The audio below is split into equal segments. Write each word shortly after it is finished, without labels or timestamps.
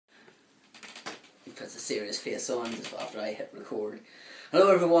puts a serious face on just after I hit record.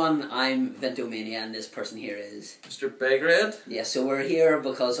 Hello everyone, I'm Vintomania and this person here is... Mr. Big Red. Yeah, so we're here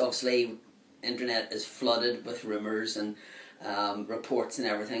because obviously internet is flooded with rumours and reports and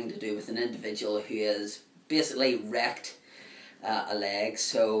everything to do with an individual who has basically wrecked a leg.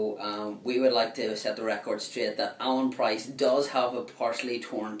 So we would like to set the record straight that Alan Price does have a partially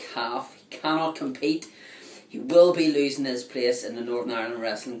torn calf. He cannot compete. He will be losing his place in the Northern Ireland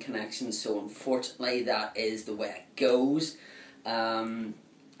Wrestling Connection, so unfortunately that is the way it goes.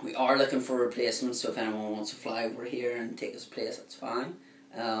 We are looking for replacements, so if anyone wants to fly over here and take his place, that's fine.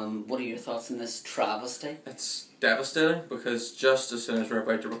 What are your thoughts on this travesty? It's devastating because just as soon as we're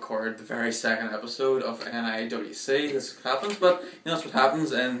about to record the very second episode of NIWC, this happens. But that's what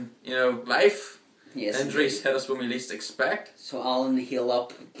happens in life. Yes, injuries indeed. hit us when we least expect. So Alan, heal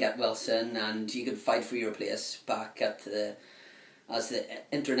up, get well soon, and you can fight for your place back at as the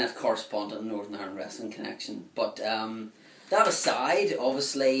internet correspondent of Northern Ireland Wrestling Connection. But that aside,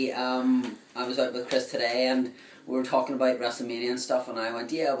 obviously, I was out with Chris today and we were talking about WrestleMania and stuff, and I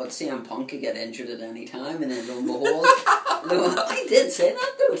went, yeah, but CM Punk could get injured at any time, and then lo and behold, I did say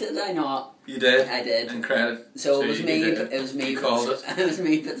that though, did I not? You did. I did. And credit. So it was me. It was me. You called it. It was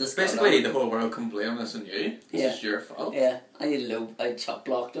me. But the basically, the whole world can blame this on you. This is your fault. Yeah, I chop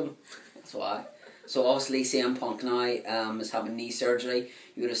blocked him. That's why. So obviously, CM Punk now is having knee surgery.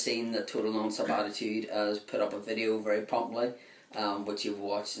 You would have seen that Total Nonstop Attitude has put up a video very promptly, which you've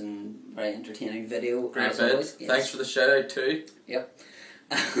watched, and very entertaining video. Great bit. Always. Yes. Thanks for the shout out too. Yep.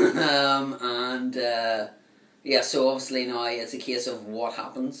 Yeah. So obviously now it's a case of what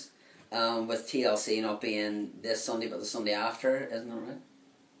happens. With TLC not being this Sunday but the Sunday after, isn't it right?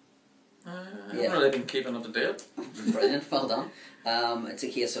 I haven't really been keeping up to date. Brilliant, well done. It's a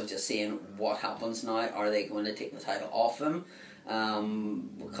case of just seeing what happens now. Are they going to take the title off him?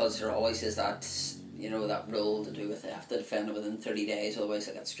 Because there always is that, that rule to do with they have to defend it within 30 days, otherwise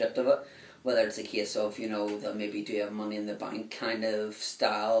they get stripped of it. Whether it's a case of, they'll maybe do a Money in the Bank kind of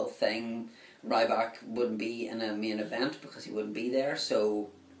style thing. Ryback wouldn't be in a main event because he wouldn't be there, so...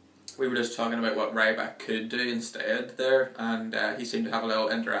 We were just talking about what Ryback could do instead there, and he seemed to have a little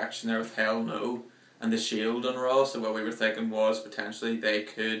interaction there with Hell No and the Shield on Raw, so what we were thinking was potentially they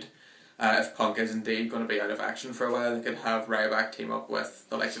could, if Punk is indeed going to be out of action for a while, they could have Ryback team up with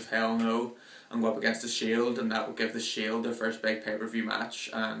the likes of Hell No and go up against the Shield, and that would give the Shield their first big pay-per-view match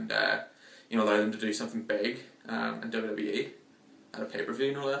and allow them to do something big in WWE at a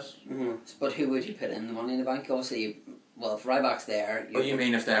pay-per-view, no less. Mm-hmm. But who would you put in the Money in the Bank? Obviously, well, if Ryback's there... Oh, you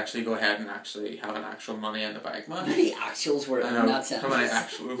mean if they actually go ahead and actually have an actual Money in the Bank match? How many actuals were in that sentence? How many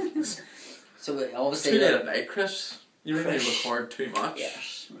actuals? So obviously... Too late at night, Chris. You really record too much.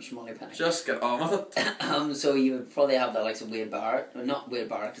 Yes, much money penny. Just get on with it. So you would probably have the likes of Wade Barrett. Well, not Wade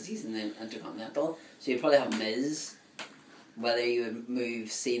Barrett because he's in the Intercontinental. So you'd probably have Miz. Whether you would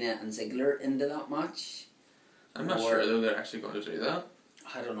move Cena and Ziggler into that match. I'm not sure though they're actually going to do that.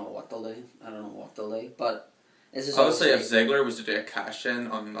 I don't know what they'll do. But obviously if Ziggler was to do a cash in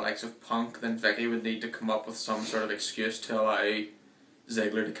on the likes of Punk, then Vicky would need to come up with some sort of excuse to allow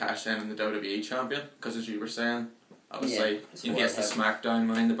Ziggler to cash in the WWE champion. Because as you were saying, obviously he gets the SmackDown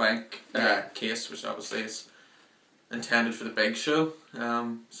Money in the Bank case, which obviously is intended for the big show.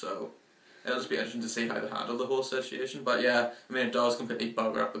 So it'll just be interesting to see how they handle the whole situation. But yeah, I mean it does completely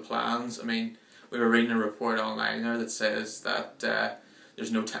bugger up the plans. I mean, we were reading a report online there that says that there's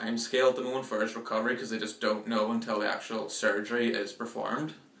no time scale at the moment for his recovery because they just don't know until the actual surgery is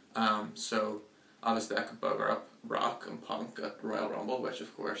performed. So obviously that could bugger up Rock and Punk at Royal Rumble, which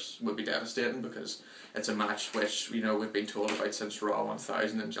of course would be devastating because it's a match which we've been told about since Raw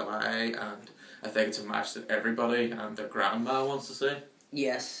 1000 in July, and I think it's a match that everybody and their grandma wants to see.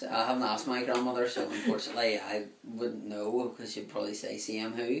 Yes, I haven't asked my grandmother, so unfortunately I wouldn't know because she'd probably say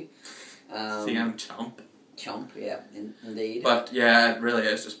CM who. CM Chump, yeah, indeed. But yeah, it really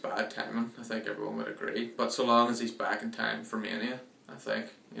is just bad timing. I think everyone would agree. But so long as he's back in time for Mania, I think,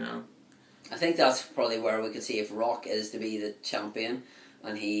 I think that's probably where we could see if Rock is to be the champion,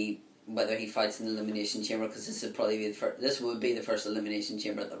 and whether he fights in the Elimination Chamber, because this would probably be this would be the first Elimination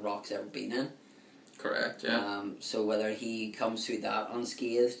Chamber that Rock's ever been in. Correct. Yeah. So whether he comes through that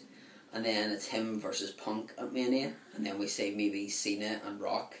unscathed, and then it's him versus Punk at Mania, and then we say maybe Cena and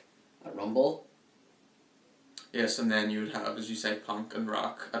Rock at Rumble. Yes, and then you would have, as you say, Punk and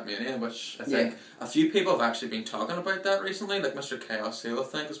Rock at Mania, which I think a few people have actually been talking about that recently, like Mr. Chaos Heel, I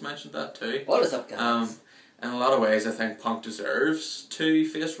think, has mentioned that too. What is up, guys? In a lot of ways, I think Punk deserves to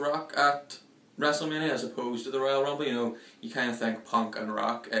face Rock at WrestleMania as opposed to the Royal Rumble. You kind of think Punk and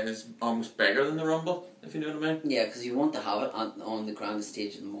Rock is almost bigger than the Rumble, if you know what I mean. Yeah, because you want to have it on the grandest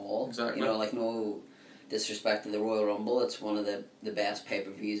stage of them all. Exactly. disrespect to the Royal Rumble. It's one of the best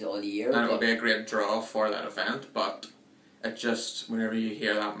pay-per-views all year. And it would be a great draw for that event, but it just, whenever you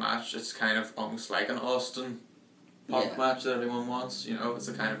hear that match, it's kind of almost like an Austin Punk match that everyone wants. You know, it's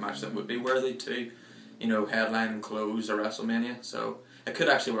the kind of match that would be worthy to, you know, headline and close a WrestleMania. So it could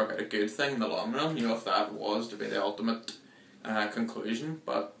actually work out a good thing in the long run, you know, if that was to be the ultimate conclusion.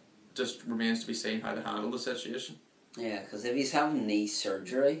 But just remains to be seen how to handle the situation. Yeah, because if he's having knee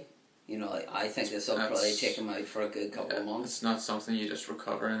surgery, you know, I think this will probably take him out for a good couple of months. It's not something you just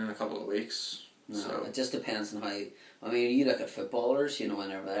recover in a couple of weeks. No, so. It just depends on how. I mean, you look at footballers, you know,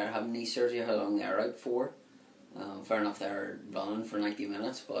 whenever they're having knee surgery, how long they're out for. Fair enough, they're running for 90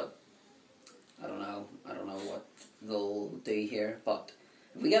 minutes, but I don't know what they'll do here. But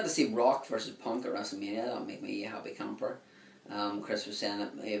if we get to see Rock versus Punk at WrestleMania, that'll make me a happy camper. Chris was saying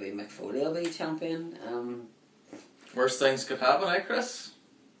that maybe Mick Foley will be champion. Worst things could happen, eh, Chris?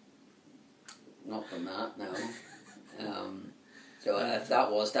 Not from that, no. So if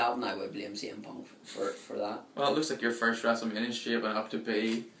that was to happen, I would blame CM Punk for that. Well, it looks like your first WrestleMania is shaping up to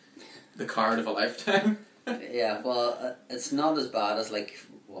be the card of a lifetime. Yeah, well, it's not as bad as, like,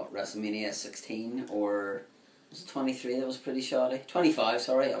 what, WrestleMania 16, or was it 23 that was pretty shoddy? 25,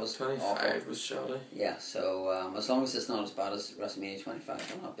 sorry, that was 25 awful. was shoddy. Yeah, so as long as it's not as bad as WrestleMania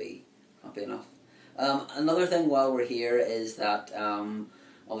 25, I'll not be enough. Another thing while we're here is that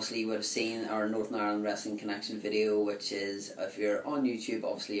obviously you would have seen our Northern Ireland Wrestling Connection video, which is, if you're on YouTube,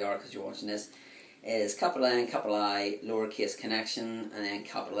 obviously you are because you're watching this, is capital N, capital I, lowercase connection, and then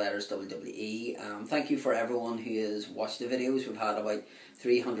capital letters WWE. Thank you for everyone who has watched the videos. We've had about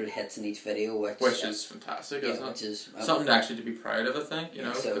 300 hits in each video, which is fantastic, isn't it? Which is something actually to be proud of, I think. You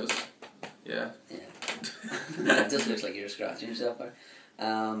know, so, yeah. It just looks like you're scratching yourself there.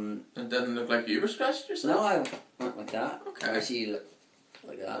 It didn't look like you were scratching yourself? No, I went like that. Okay. Actually, you look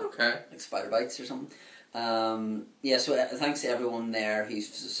like that. Okay. Like spider bites or something. Yeah, so thanks to everyone there who's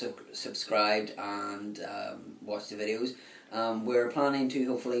subscribed and watched the videos. We're planning to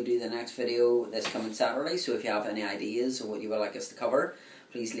hopefully do the next video this coming Saturday, so if you have any ideas of what you would like us to cover,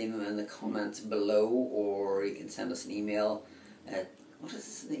 please leave them in the comments below, or you can send us an email at, what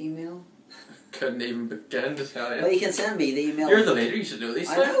is the email? Couldn't even begin to tell you. Well, you can send me the email. You're the leader, you should know these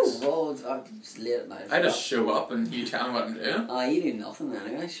things. I know, well, I'm just late at night. I just show up and you tell me what I'm doing. You do nothing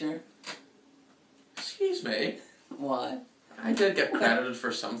anyway, sure. Excuse me. Why? I did get credited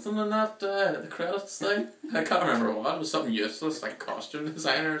for something in that, the credits thing. I can't remember what. It was something useless, like costume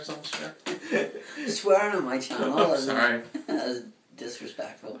designer or some shit. Swearing on my channel. Oh, sorry. That's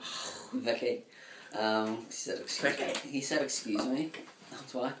disrespectful. Vicky. He said excuse me.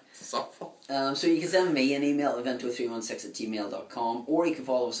 That's why. It's awful. So you can send me an email at evento316@gmail.com, or you can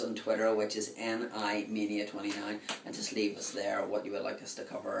follow us on Twitter, which is NIMania29, and just leave us there what you would like us to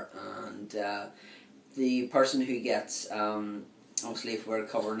cover. And the person who gets, obviously if we're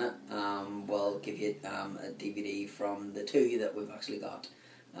covering it, will give you a DVD from the two that we've actually got.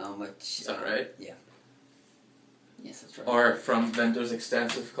 Which, is that right? Yeah. Yes, that's right. Or from Vento's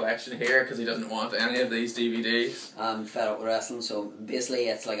extensive collection here, because he doesn't want any of these DVDs. I'm fed up with wrestling, so basically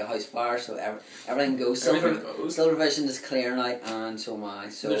it's like a house fire, so everything goes. Everything goes. Silver Vision is clearing out, and so am I.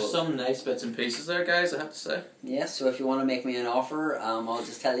 So there's some nice bits and pieces there, guys, I have to say. Yes, so if you want to make me an offer, I'll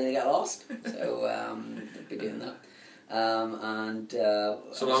just tell you to get lost. So I'll be doing that.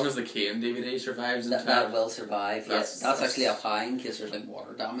 So long as the Kane DVD survives in time. That will survive, yes. That's actually up high in case there's like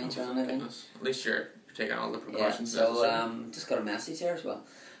water damage or anything. Goodness. At least you're taking all the precautions. Yeah, so just got a message here as well.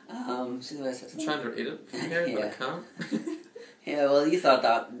 See the way it says. I'm trying to read it from here, but I can't. Yeah, well, you thought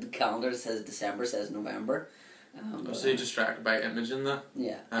that the calendar says December, says November. I'm so distracted by imaging that.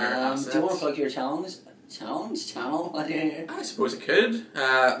 Yeah. Do you want to plug your channel? What do you? I suppose I could.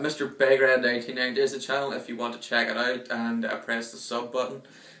 Mr. Begred 1990 is the channel. If you want to check it out and press the sub button,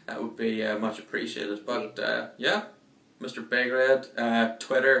 that would be much appreciated. But yeah, Mr. Begred.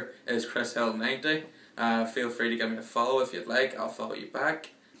 Twitter is ChrisHill90. Feel free to give me a follow if you'd like. I'll follow you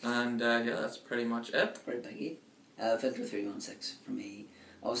back. And yeah, that's pretty much it. Great, thank you. Victor316 for me.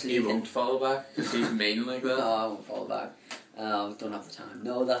 Obviously, he won't follow back because he's mean like that. No, I won't follow back. Don't have the time.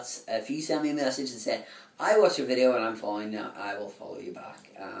 No, that's if you send me a message and say I watched your video and I'm following you, I will follow you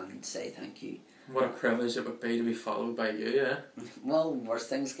back and say thank you. What a privilege it would be to be followed by you, yeah. Well, worse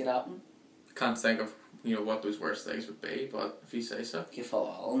things could happen. Can't think of what those worst things would be, but if you say so. You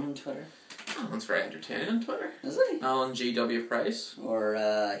follow Alan on Twitter. Alan's very entertaining on Twitter. Is he? Alan G.W. Price. Or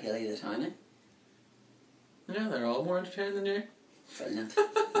Hilly the Tiny. Yeah, they're all more entertaining than you. Brilliant.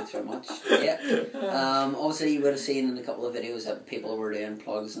 Thanks very much. Yeah. Obviously, you would have seen in a couple of videos that people were doing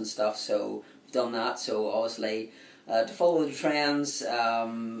plugs and stuff, so we've done that. So obviously, to follow the trends,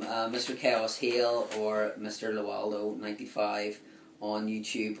 Mr. Chaos Hale or Mr. Lewaldo 95 on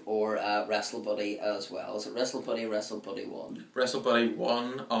YouTube, or WrestleBuddy as well. Is it WrestleBuddy, WrestleBuddy1?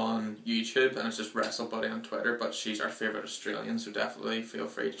 WrestleBuddy1 on YouTube, and it's just WrestleBuddy on Twitter, but she's our favourite Australian, so definitely feel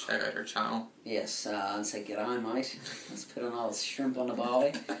free to check out her channel. Yes, and say, get on, mate. Let's put on all this shrimp on the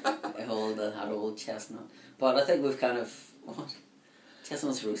body. I hold that old chestnut. But I think we've kind of, what?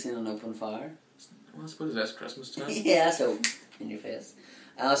 Chestnut's roasting on open fire. Well, I suppose that's Christmas time. Yeah, so, in your face.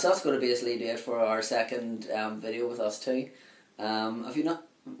 So that's going to basically do it for our second video with us too. Have you not,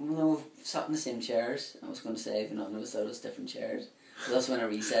 we've sat in the same chairs. I was going to say, have you not noticed those different chairs? So that's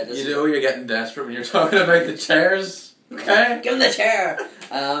whenever you said this. You know you're getting desperate when you're talking about the chairs. Okay? Give him the chair!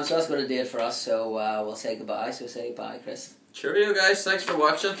 So that's going to do it for us, so we'll say goodbye. So say bye, Chris. Cheerio guys, thanks for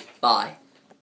watching. Bye.